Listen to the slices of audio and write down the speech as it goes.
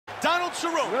Donald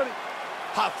Cerrone. Ready.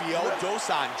 Rafael dos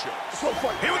Anjos.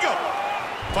 Here we go.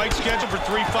 Fight scheduled for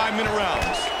 3 5-minute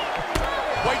rounds.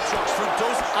 White trunks for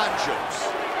dos Anjos.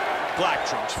 Black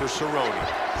trunks for Cerrone.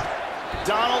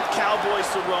 Donald Cowboy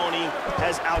Cerrone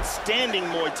has outstanding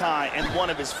Muay Thai, and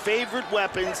one of his favorite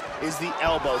weapons is the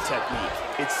elbow technique.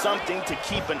 It's something to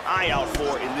keep an eye out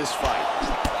for in this fight.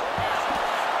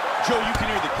 Joe, you can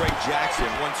hear the great Jackson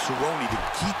wants Cerrone to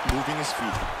keep moving his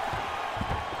feet.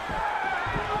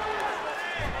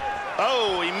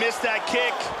 Oh, he missed that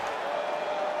kick.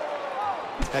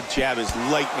 That jab is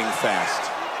lightning fast.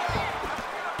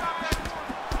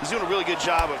 He's doing a really good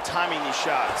job of timing these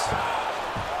shots.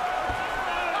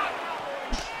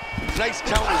 Nice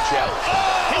counter jab.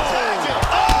 He tagged him.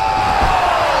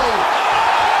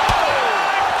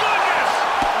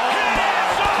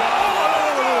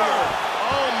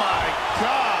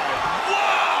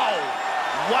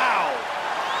 Wow!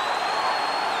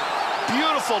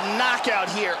 Beautiful knockout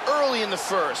here early in the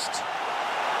first.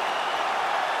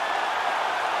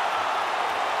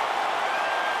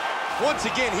 Once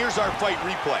again, here's our fight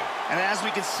replay. And as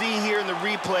we can see here in the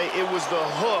replay, it was the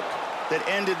hook that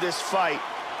ended this fight.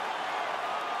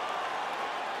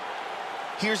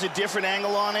 Here's a different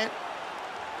angle on it.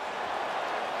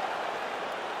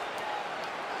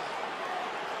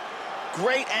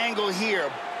 Great angle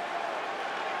here.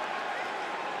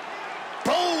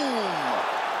 Boom!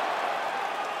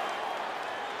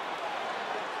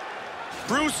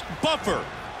 Bruce Buffer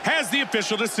has the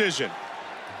official decision.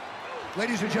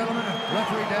 Ladies and gentlemen,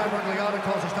 referee Dan Bergliata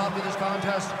calls a stop to this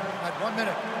contest at 1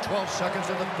 minute, 12 seconds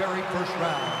of the very first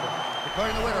round.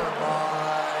 Declaring the winner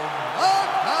by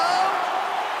knockout,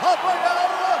 Rafael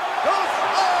dos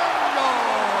Anjos.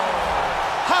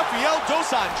 Rafael dos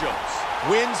Anjos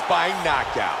wins by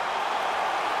knockout.